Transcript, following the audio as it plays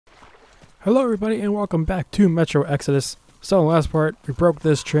Hello everybody and welcome back to Metro Exodus. So in the last part, we broke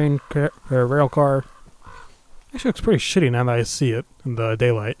this rail car. Actually looks pretty shitty now that I see it in the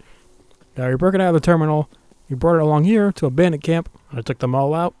daylight. We broke it out of the terminal, we brought it along here to a bandit camp. I took them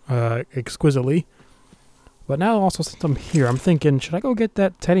all out, exquisitely. But now also since I'm here, I'm thinking, should I go get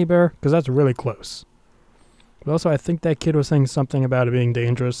that teddy bear? Because that's really close. But also I think that kid was saying something about it being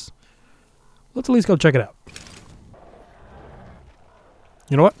dangerous. Let's at least go check it out.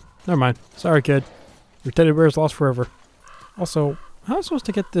 You know what? Never mind. Sorry, kid. Your teddy bear is lost forever. Also, how am I supposed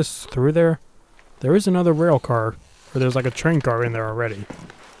to get this through there? There is another rail car, or there's like a train car in there already.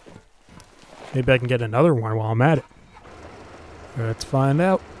 Maybe I can get another one while I'm at it. Let's find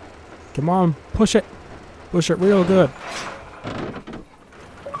out. Come on, push it. Push it real good.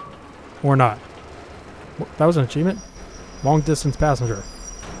 Or not. That was an achievement? Long distance passenger.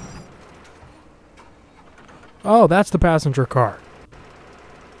 Oh, that's the passenger car.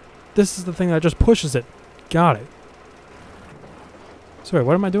 This is the thing that just pushes it. Got it. So wait,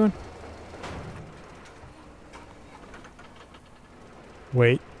 what am I doing?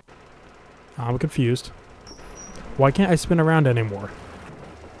 Wait. I'm confused. Why can't I spin around anymore?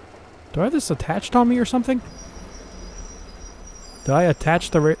 Do I have this attached on me or something? Did I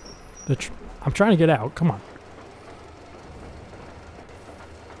attach I'm trying to get out. Come on.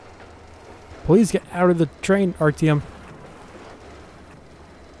 Please get out of the train, RTM.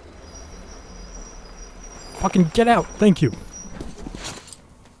 Fucking get out. Thank you.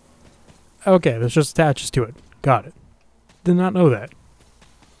 Okay, this just attaches to it. Got it. Did not know that.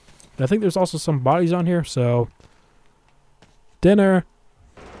 I think there's also some bodies on here, so... Dinner.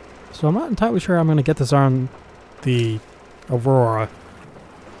 So I'm not entirely sure I'm going to get this on the Aurora.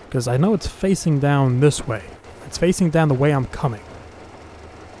 Because I know it's facing down this way. It's facing down the way I'm coming.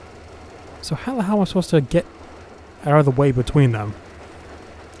 So how the hell am I supposed to get out of the way between them?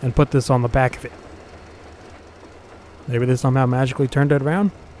 And put this on the back of it? Maybe they somehow magically turned it around?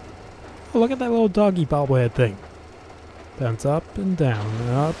 Oh, look at that little doggy bobblehead thing. Bounce up and down, and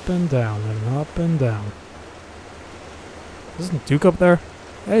up and down, and up and down. Isn't Duke up there?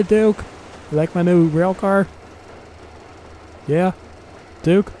 Hey, Duke. You like my new rail car? Yeah?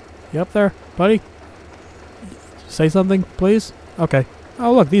 Duke? You up there, buddy? Say something, please? Okay.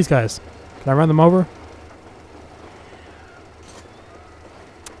 Oh, look, these guys. Can I run them over?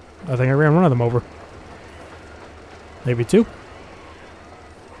 I think I ran one of them over. Maybe two?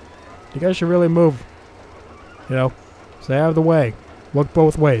 You guys should really move. You know, stay out of the way. Look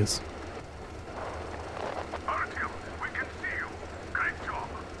both ways. Artyom, we can see you. Great job.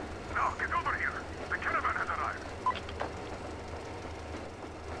 Now get over here. The caravan has arrived.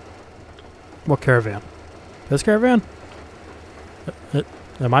 What caravan? This caravan?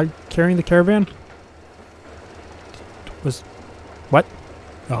 Am I carrying the caravan? What?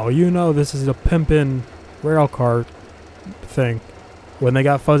 Oh, you know this is a pimpin' rail car thing when they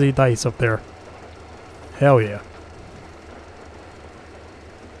got fuzzy dice up there. Hell yeah.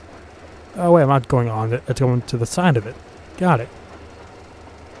 Oh wait, I'm not going on it. It's going to the side of it. Got it.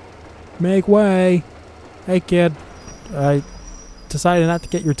 Make way. Hey kid. I decided not to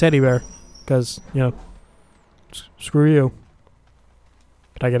get your teddy bear. Because, you know, screw you.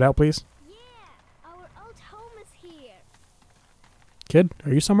 Can I get out, please? Yeah, our old home is here. Kid,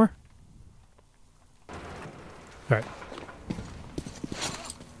 are you somewhere? Alright.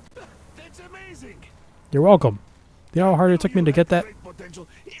 That's amazing. You're welcome. You know how hard it took me to get that? Uncle,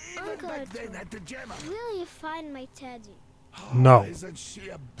 will you find my teddy? No. Isn't she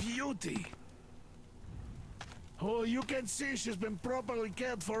a beauty? Oh, you can see she's been properly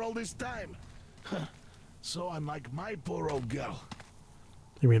cared for all this time. So unlike my poor old girl.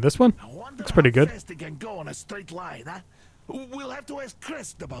 You mean this one? Looks pretty good. Fast it can go on a straight line, huh? We'll have to ask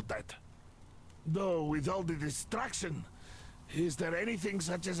Crest about that. Though with all the distraction, is there anything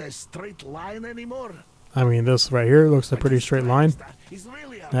such as a straight line anymore? I mean, this right here looks a pretty straight line. He's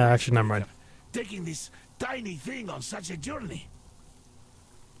really Actually, never mind. taking this tiny thing on such a journey.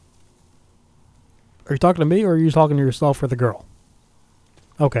 Are you talking to me or are you talking to yourself or the girl?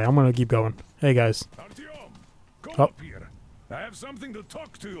 Okay, I'm gonna keep going. Hey guys. Artyom, come Oh. up here. I have something to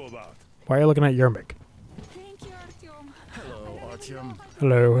talk to you about. Why are you looking at Yermik? Thank you, Artyom. Hello, Artyom.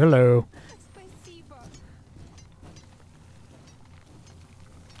 Hello, hello. Спасибо.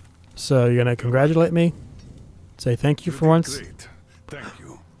 So, you're gonna congratulate me? Say thank you for once? Great. Thank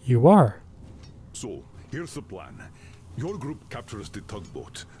you. You are. So, here's the plan. Your group captures the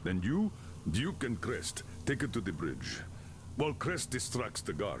tugboat. Then you, Duke, and Crest take it to the bridge. While Crest distracts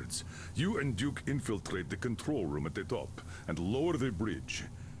the guards, you and Duke infiltrate the control room at the top and lower the bridge.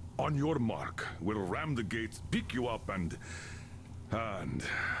 On your mark, we'll ram the gates, pick you up, and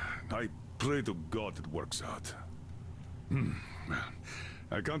I pray to God it works out.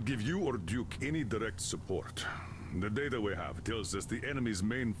 I can't give you or Duke any direct support. The data we have tells us the enemy's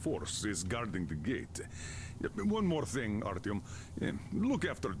main force is guarding the gate. One more thing, Artyom. Look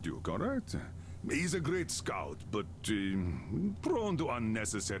after Duke, all right? He's a great scout, but prone to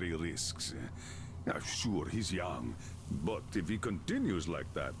unnecessary risks. Sure, he's young, but if he continues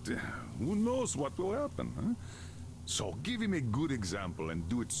like that, who knows what will happen, huh? So give him a good example and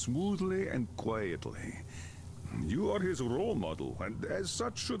do it smoothly and quietly. You are his role model, and as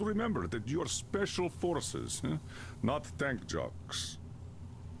such should remember that you're special forces, huh? Not tank jocks.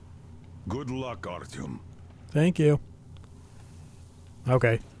 Good luck, Artyom. Thank you.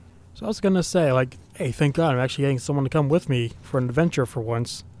 Okay. So I was gonna say, like, hey, thank God I'm actually getting someone to come with me for an adventure for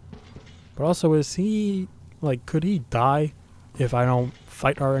once. But also, is he, like, could he die if I don't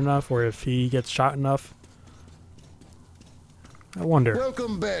fight hard enough, or if he gets shot enough? I wonder.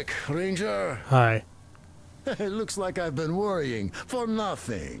 Welcome back, Ranger. Hi. It looks like I've been worrying for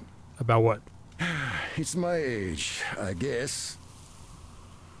nothing. About what? It's my age, I guess.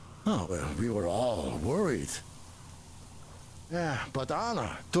 Oh, well, we were all worried. Yeah, but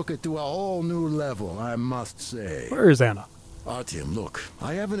Anna took it to a whole new level, I must say. Where is Anna? Artyom, look,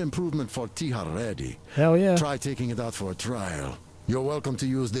 I have an improvement for Tihar ready. Hell yeah. Try taking it out for a trial. You're welcome to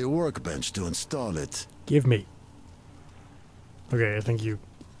use the workbench to install it. Give me. Okay, I think you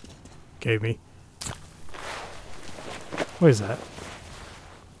gave me. What is that?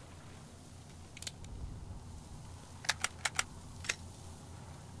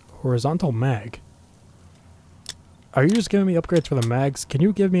 Horizontal mag. Are you just giving me upgrades for the mags? Can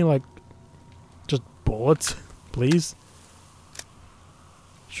you give me, like, just bullets, please?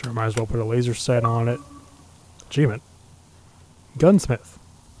 Sure, might as well put a laser sight on it. Achievement. Gunsmith.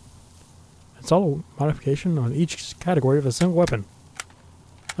 Install a modification on each category of a single weapon.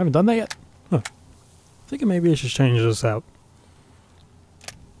 I haven't done that yet? Huh. Thinking maybe I should change this out.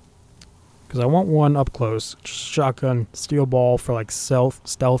 Because I want one up close. Just shotgun, steel ball for like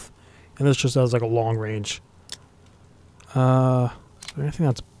stealth. And this just has like a long range. Is there anything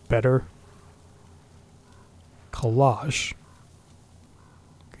that's better? Collage.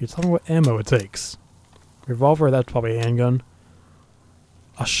 Can you tell me what ammo it takes? Revolver, that's probably a handgun.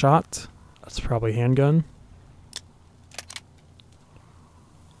 A shot, that's probably handgun.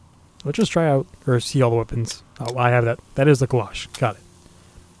 Let's just try out, or see all the weapons. Oh, I have that. That is the collage. Got it.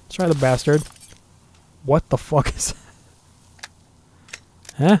 Let's try the bastard. What the fuck is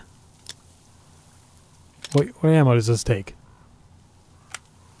that? Huh? What ammo does this take?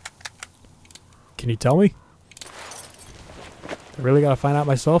 Can you tell me? I really gotta find out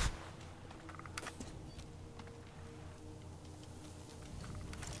myself?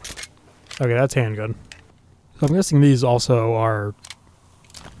 Okay, that's handgun. So I'm guessing these also are...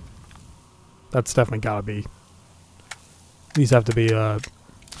 That's definitely gotta be... These have to be,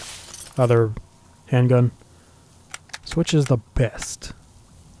 other handgun. So which is the best?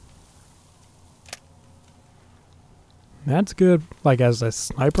 That's good, like, as a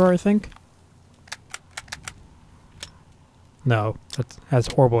sniper, I think? No, that has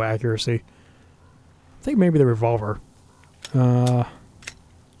horrible accuracy. I think maybe the revolver. I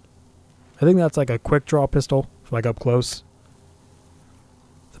think that's like a quick draw pistol, for like up close.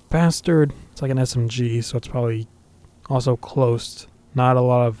 The bastard, it's like an SMG, so it's probably also close. Not a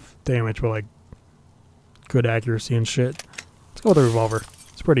lot of damage, but like good accuracy and shit. Let's go with the revolver.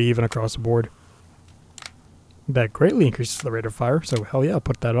 It's pretty even across the board. That greatly increases the rate of fire, so hell yeah, I'll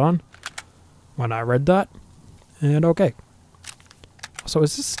put that on. Why not red dot? And okay. So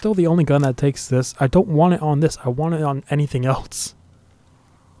is this still the only gun that takes this? I don't want it on this. I want it on anything else.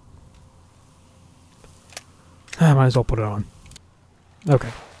 I might as well put it on. Okay.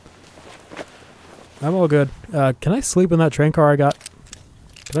 I'm all good. Can I sleep in that train car I got?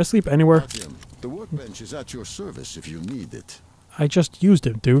 Can I sleep anywhere? Artyom, the workbench is at your service if you need it. I just used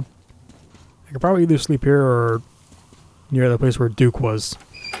it, dude. I could probably either sleep here or near the place where Duke was.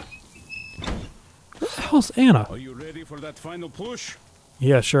 Where the hell's Anna? Are you ready for that final push?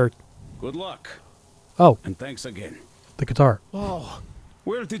 Yeah, sure. Good luck. Oh, And thanks again. the guitar. Oh,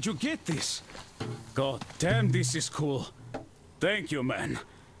 where did you get this? God damn, this is cool. Thank you, man.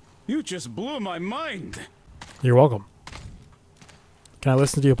 You just blew my mind. You're welcome. Can I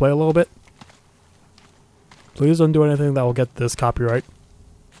listen to you play a little bit? Please don't do anything that will get this copyright.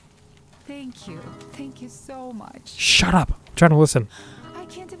 Thank you. Thank you so much. Shut up! I'm trying to listen. I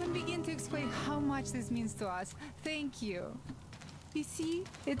can't even begin to explain how much this means to us. Thank you. You see,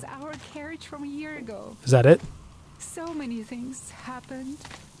 it's our carriage from a year ago. Is that it? So many things happened.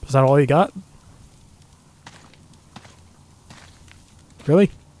 Is that all you got? Really?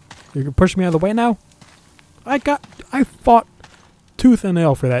 You're pushing me out of the way now? I fought tooth and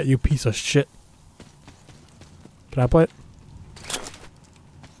nail for that, you piece of shit. Can I play it?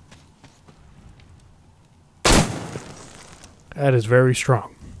 That is very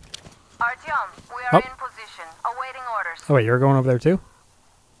strong. Artyom, we are Oh. in position, awaiting orders. Oh wait, you're going over there too?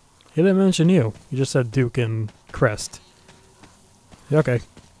 He didn't mention you. You just said Duke and Crest. Yeah, okay.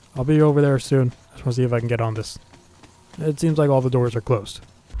 I'll be over there soon. I just want to see if I can get on this. It seems like all the doors are closed.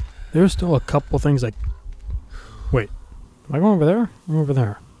 There's still a couple things like... Wait. Am I going over there? I'm over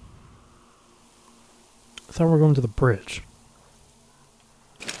there. I thought we were going to the bridge.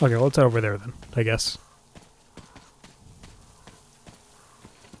 Okay, let's head over there then, I guess.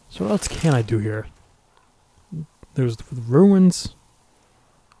 So what else can I do here? There's the ruins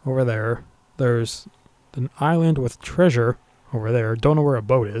over there. There's an island with treasure over there. Don't know where a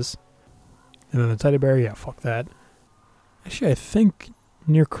boat is. And then the teddy bear, yeah, fuck that. Actually, I think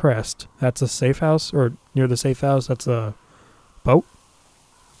near Crest, that's a safe house. Or near the safe house, that's a boat.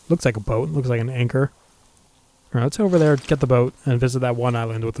 Looks like a boat. Looks like an anchor. Alright, let's go over there, get the boat, and visit that one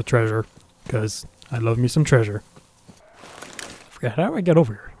island with the treasure. Because I love me some treasure. I forget, how do I get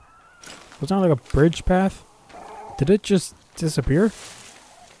over here? Was that like a bridge path? Did it just disappear?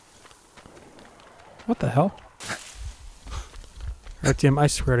 What the hell? Alright, Tim, I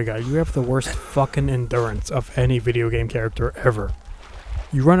swear to God, you have the worst fucking endurance of any video game character ever.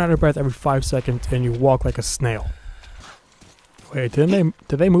 You run out of breath every 5 seconds and you walk like a snail. Wait, did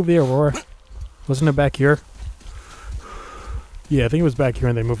they move the Aurora? Wasn't it back here? Yeah, I think it was back here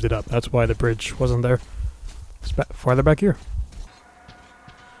and they moved it up. That's why the bridge wasn't there. It's farther back here.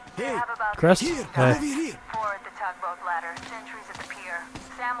 Hey, Crest? Forward the tugboat ladder, sentries at the pier.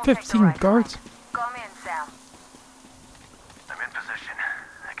 Sam will 15 take the right guards? flank. Come in, Sam. I'm in position.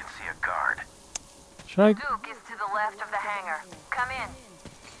 I can see a guard. Should I? Duke is to the left of the hangar. Come in.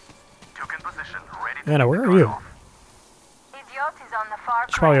 Duke in position, ready to Anna, take where the are guard you? off. Idiot is on the far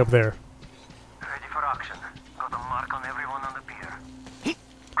It's probably crest. up there. Ready for action. Got a mark on everyone on the pier.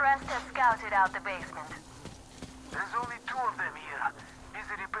 Crest has scouted out the basement. There's only 2 of them here.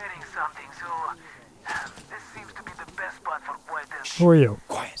 Busy repairing something, so this seems to be the best spot for quiet. Who are you?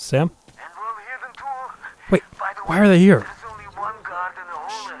 Sam? And we'll hear them too. Wait, By the why way, are they here? There's only one guard in the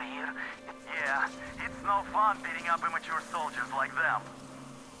hole in here. Yeah, it's no fun beating up immature soldiers like them.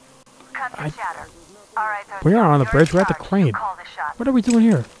 Cut the chatter. All right, We are on the you're bridge. in We're at the charge. crane. You call the shot. What are we doing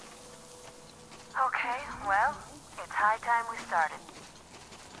here? Okay, well, it's high time we started.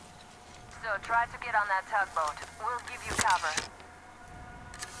 So try to get on that tugboat. We'll give you cover.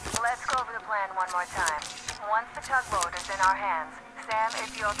 Let's go over the plan one more time. Once the tugboat is in our hands, Sam,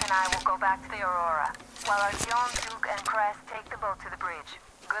 Idiot, and I will go back to the Aurora, while Artyom, Duke, and Crest take the boat to the bridge.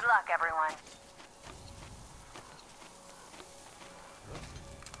 Good luck, everyone.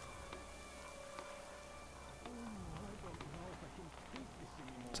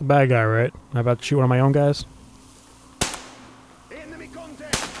 It's a bad guy, right? I'm about to shoot one of my own guys. Enemy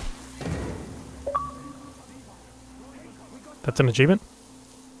contact! That's an achievement?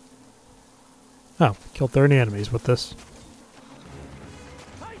 Oh, killed 30 enemies with this.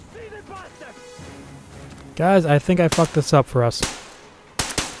 I see the bastard! Guys, I think I fucked this up for us.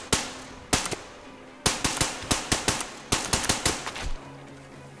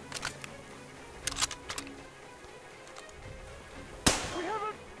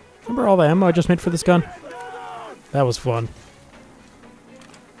 Remember all the ammo I just made for this gun? That was fun.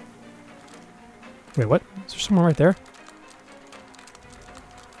 Wait, what? Is there someone right there?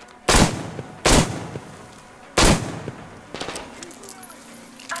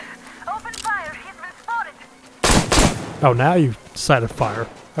 Open fire! He's been spotted! Oh, now you decided fire.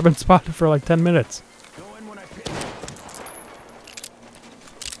 I've been spotted for like 10 minutes. Go in when I pick.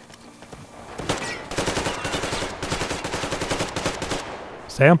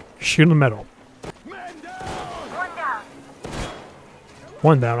 Sam, you're shooting the metal. Man down! One down.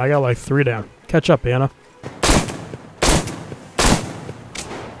 One down. I got like 3 down. Catch up, Anna.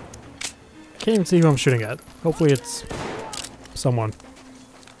 I can't even see who I'm shooting at. Hopefully it's someone.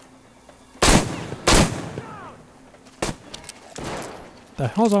 The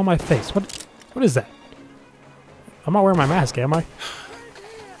hell's on my face? What is that? I'm not wearing my mask, am I?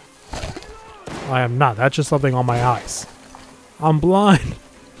 I am not. That's just something on my eyes. I'm blind.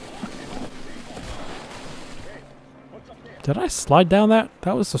 Did I slide down that?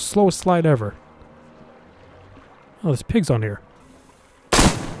 That was the slowest slide ever. Oh, there's pigs on here.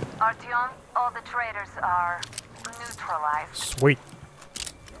 Artyom, all the traitors are neutralized. Sweet.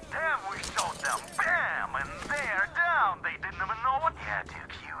 Damn, we shot them. Bam! And they're down. They didn't even know what. Yeah,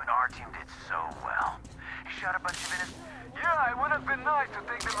 Duke, you and our team did so well. You shot a bunch of innocent. Yeah, it would have been nice to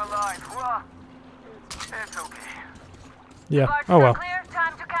take them alive. Well, it's okay. Yeah. Barges Oh are well. clear.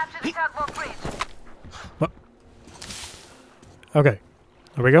 Time to capture the tugboat bridge. What? Okay.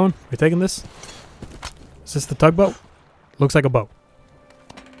 Are we going? We taking this? Is this the tugboat? Looks like a boat.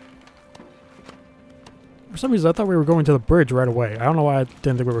 For some reason, I thought we were going to the bridge right away. I don't know why I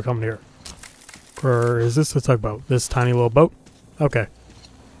didn't think we were coming here. Or is this the tugboat? This tiny little boat? Okay.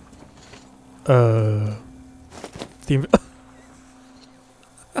 The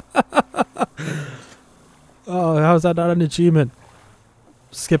oh, how is that not an achievement?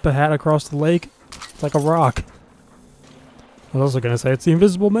 Skip a hat across the lake? It's like a rock. I was also gonna say it's the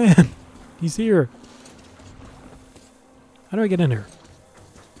Invisible Man. He's here. How do I get in here?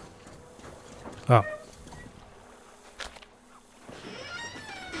 Oh.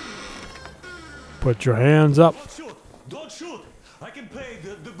 Put your hands up. Don't shoot! Don't shoot! I can pay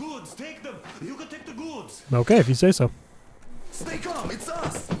the goods. Take them. You can take the goods. Okay, if you say so. Stay calm, it's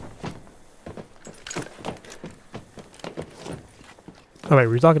us! Oh wait,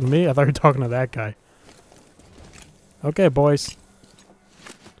 were you talking to me? I thought you were talking to that guy. Okay, boys.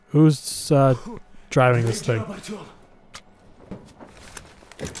 Who's driving this thing?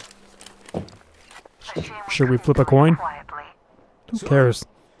 Should we flip a coin? Who cares?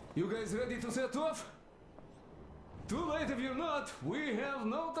 You guys ready to set off? Too late if you're not. We have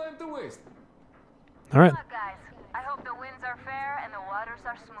no time to waste. Alright. Look, guys. I hope the winds are fair and the waters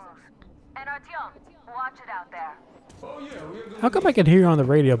are smooth. And Artyom, watch it out there. Oh yeah, we're gonna How come I can hear you on the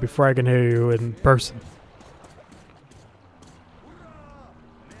radio before I can hear you in person?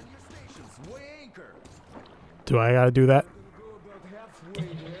 Do I gotta do that? go about halfway there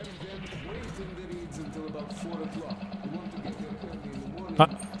and then wait in the reeds until about 4 o'clock. We want to get there early in the morning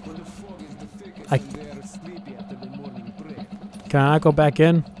when the fog is the thickest and they are sleepy after the morning prayer. Can I go back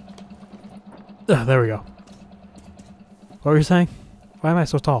in? There we go. What were you saying? Why am I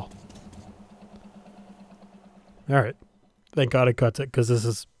so tall? Alright. Thank God it cuts it, because this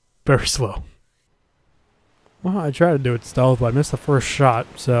is very slow. Well, I tried to do it stealth, but I missed the first shot,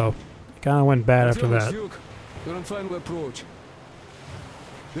 so it kind of went bad after that. We're on final approach.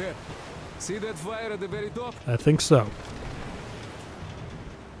 There. See that fire at the very top? I think so.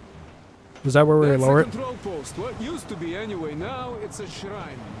 Is that where we That's lower the it? control post. What used to be anyway. Now it's a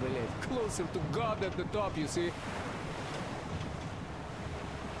shrine. Closer to God at the top, you see.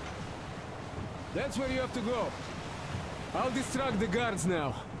 That's where you have to go. I'll distract the guards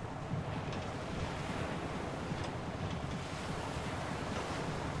now.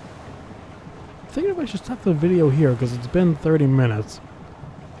 I'm thinking if I should stop the video here, because it's been 30 minutes.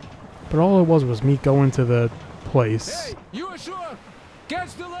 But all it was me going to the place. Hey, you ashore!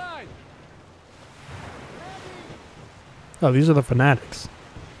 Catch the line! Oh, these are the fanatics.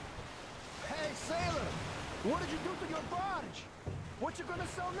 Hey, sailor! What did you do to your barge? What you gonna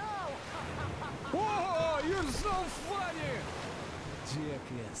sell now? Whoa, you're so funny!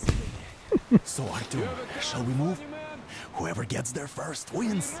 Jackass. So Artyom, shall we move? Whoever gets there first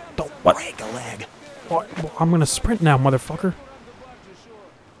wins. Don't What? break a leg. Oh, I'm gonna sprint now, motherfucker.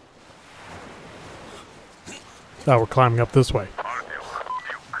 Oh, we're climbing up this way. Artyom,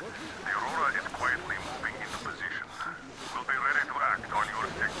 Duke, the Aurora is quietly moving into position. We'll be ready to act on your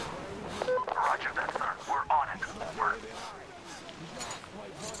signal. Roger that, sir. We're on it. Over.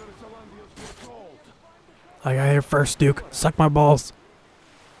 I got here first, Duke. Suck my balls.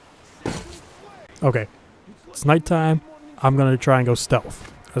 Okay. It's nighttime. I'm gonna try and go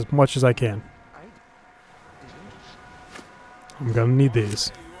stealth as much as I can. I'm gonna need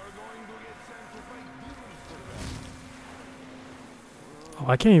these. Oh,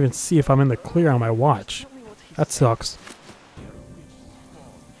 I can't even see if I'm in the clear on my watch. That sucks.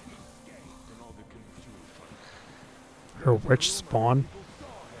 Her witch spawn?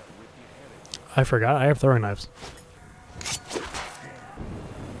 I forgot I have throwing knives.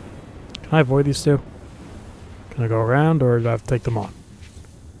 Can I avoid these two? Can I go around, or do I have to take them on?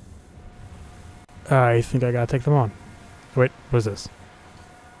 I think I gotta take them on. Wait, what is this?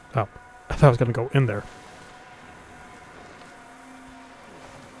 Oh, I thought I was gonna go in there.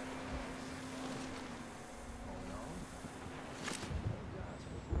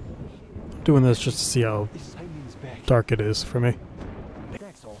 I'm doing this just to see how dark it is for me.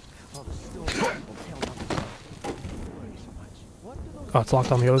 Oh, it's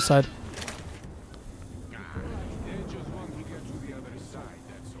locked on the other side.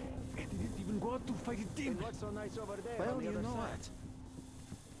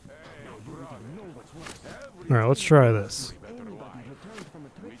 Alright, let's try this.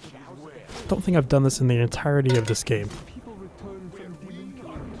 Don't think I've done this in the entirety of this game.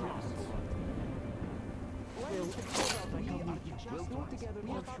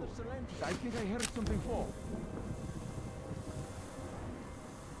 I think I heard something fall.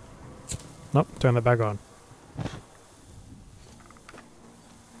 Nope, turn that back on.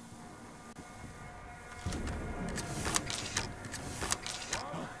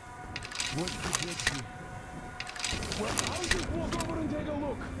 Well, I'll just walk over and take a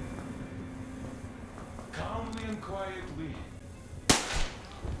look. Calmly and quietly.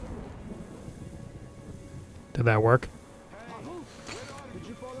 Did that work? Did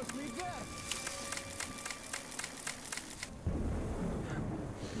you fall asleep there?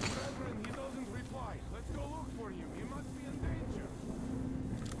 Brethren, he doesn't reply. Let's go look for him. He must be in danger.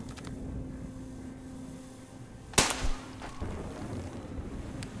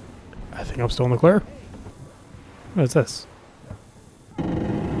 I think I'm still in the clear. What is this?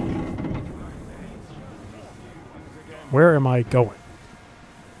 Where am I going?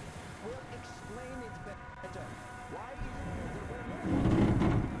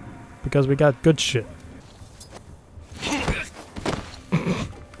 Because we got good shit.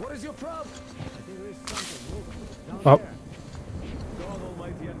 What is your problem? There is something moving. Oh, God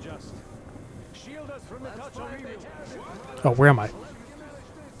Almighty and just. Shield us from the touch of evil. oh, where am I?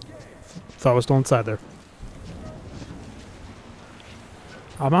 Thought I was still inside there.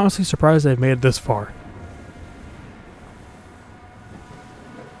 I'm honestly surprised they've made it this far.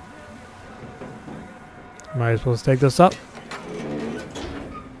 Am I supposed to take this up?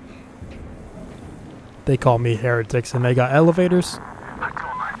 They call me heretics and they got elevators?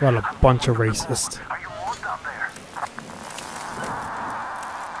 What a bunch of racists. Are you almost up there?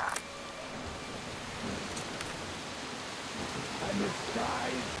 And the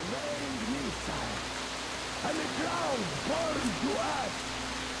skies rained missiles, and the ground burned to ash.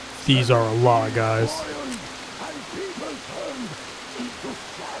 These are a lot, guys. Boiled, and people turned into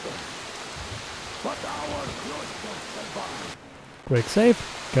shadows. But our cluster survived. Quick save.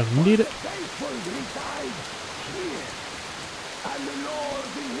 Gonna need it. Faithful reside here. And the Lord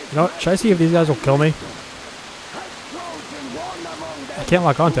in his You know what? Should I see if these guys will kill me? has chosen one among them I can't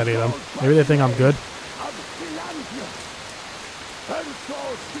lock onto any of them. Maybe they think I'm good. of Philanthropy. And so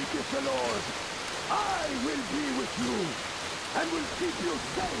speaketh the Lord, I will be with you, and will keep you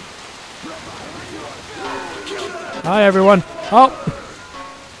safe, provided you are Hi, everyone. Oh!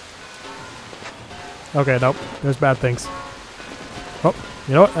 Okay, nope. There's bad things. Oh,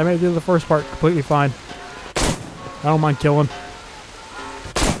 you know what? I made it through the first part completely fine. I don't mind killing.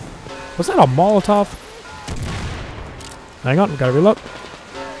 Was that a Molotov? Hang on, we gotta reload.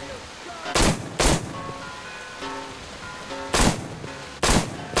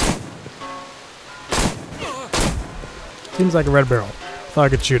 Seems like a red barrel. Thought I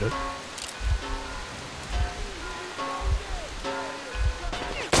could shoot it.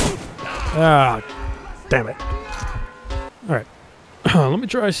 Ah, damn it. Alright. Let me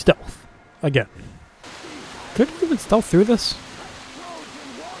try stealth. Again. Could you even stealth through this?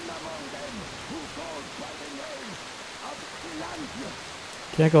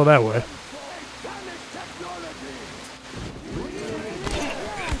 Can't go that way.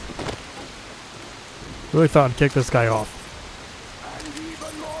 Really thought I'd kick this guy off.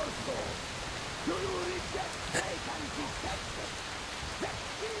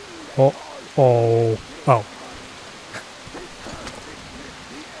 Oh, oh, oh.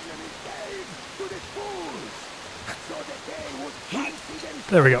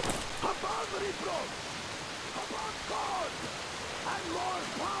 There we go.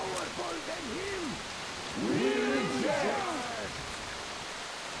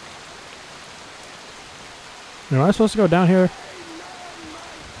 Am I supposed to go down here?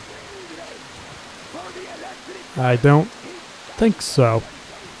 I don't think so.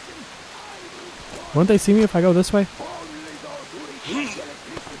 Won't they see me if I go this way?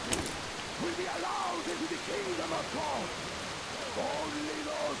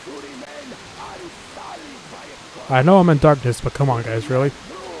 I know I'm in darkness, but come on, guys, really?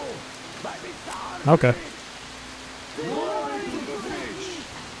 Okay.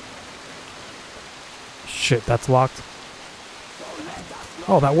 Shit, that's locked.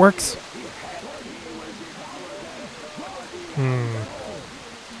 Oh, that works?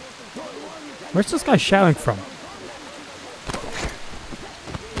 Where's this guy shouting from?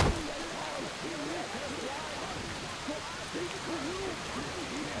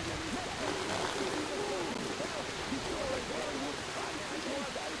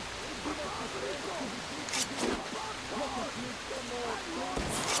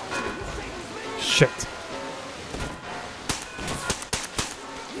 Shit.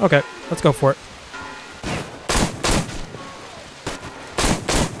 Okay, let's go for it.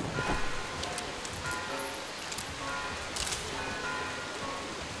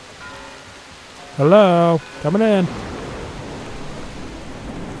 Hello? Coming in.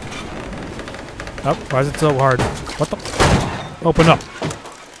 Oh, why is it so hard? What the? Open up.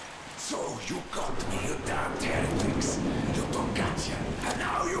 So you got me, you damn heretics. You don't gotcha, and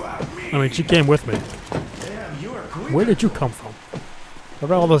now you have me. I mean, she came with me. Damn, you are quick. Where did you come from? What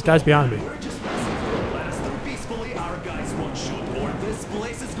about all those guys behind me? We're just passing through. Let us through peacefully. Our guys won't shoot more. This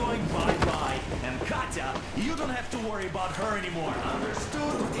place is going bye-bye. And Katya, you don't have to worry about her anymore.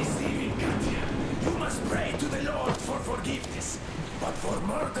 Understood, deceiving Katya. You must pray to the Lord for forgiveness, but for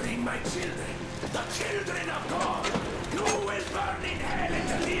murdering my children, the children of God, you will burn in hell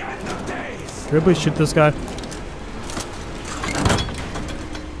until the end of days. Can we please shoot this guy?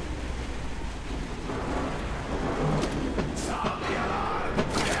 Sound the alarm,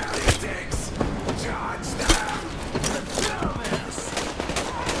 heretics! Judge them! The Germans!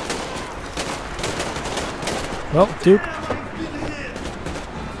 Well, Duke.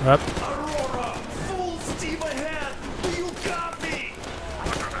 Up. Aurora, full steam ahead. You got me.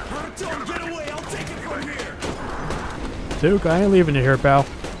 Don't get away. I'll take it from here. Duke, I ain't leaving you here, pal.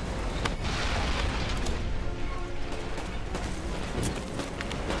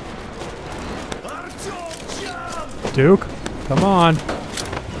 Artyom, jump! Duke, come on.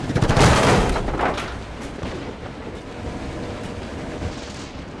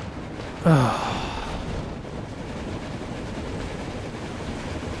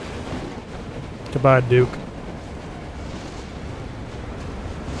 Goodbye, Duke.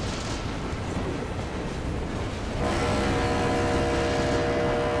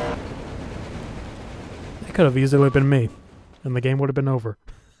 It could have easily been me, and the game would have been over.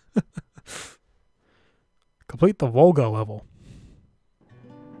 Complete the Volga level.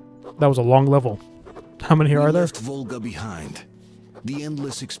 That was a long level. How many are We there? left Volga behind. The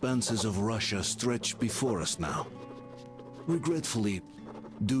endless expanses of Russia stretch before us now. Regretfully,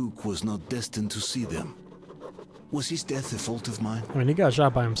 Duke was not destined to see them. Was his death a fault of mine? I mean, he got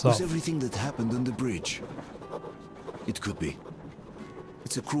shot by himself. Was everything that happened on the bridge? It could be.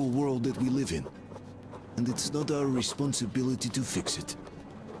 It's a cruel world that we live in. And it's not our responsibility to fix it.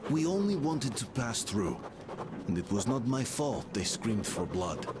 We only wanted to pass through. And it was not my fault they screamed for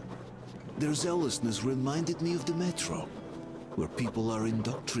blood. Their zealousness reminded me of the metro, where people are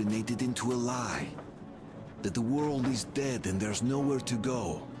indoctrinated into a lie. That the world is dead and there's nowhere to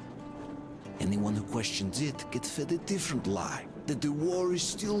go. Anyone who questions it gets fed a different lie, that the war is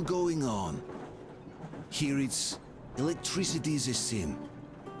still going on. Here it's electricity is a sin.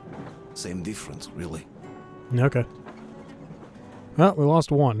 Same difference, really. Okay. Well, we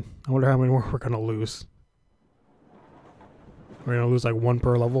lost one. I wonder how many more we're gonna lose. We're gonna lose like one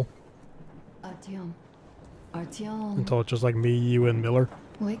per level Artyom. Artyom. until it's just like me, you, and Miller.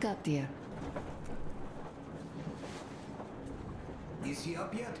 Wake up, dear. Is he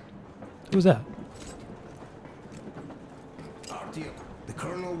up yet? Who's that? Artyom, the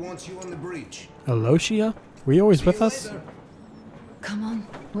colonel wants you on the breach. Aloshia? Were you always See with you us? later. Come on,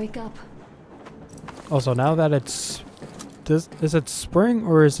 wake up. Also, now that it's... is it spring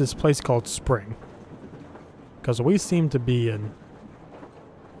or is this place called Spring? Because we seem to be in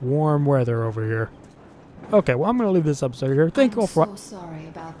warm weather over here. Okay, well, I'm going to leave this episode here. Thank you all for... I'm so sorry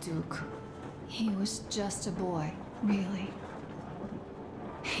about Duke. He was just a boy, really.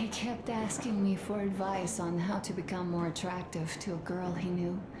 He kept asking me for advice on how to become more attractive to a girl he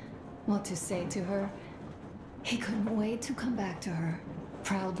knew, what to say to her. He couldn't wait to come back to her,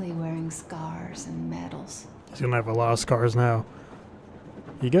 proudly wearing scars and medals. He's going to have a lot of scars now.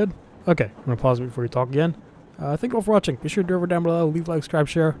 You good? Okay, I'm going to pause it before we talk again. Thank you all for watching. Be sure to do over down below, leave a like, subscribe,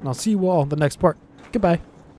 share, and I'll see you all in the next part. Goodbye.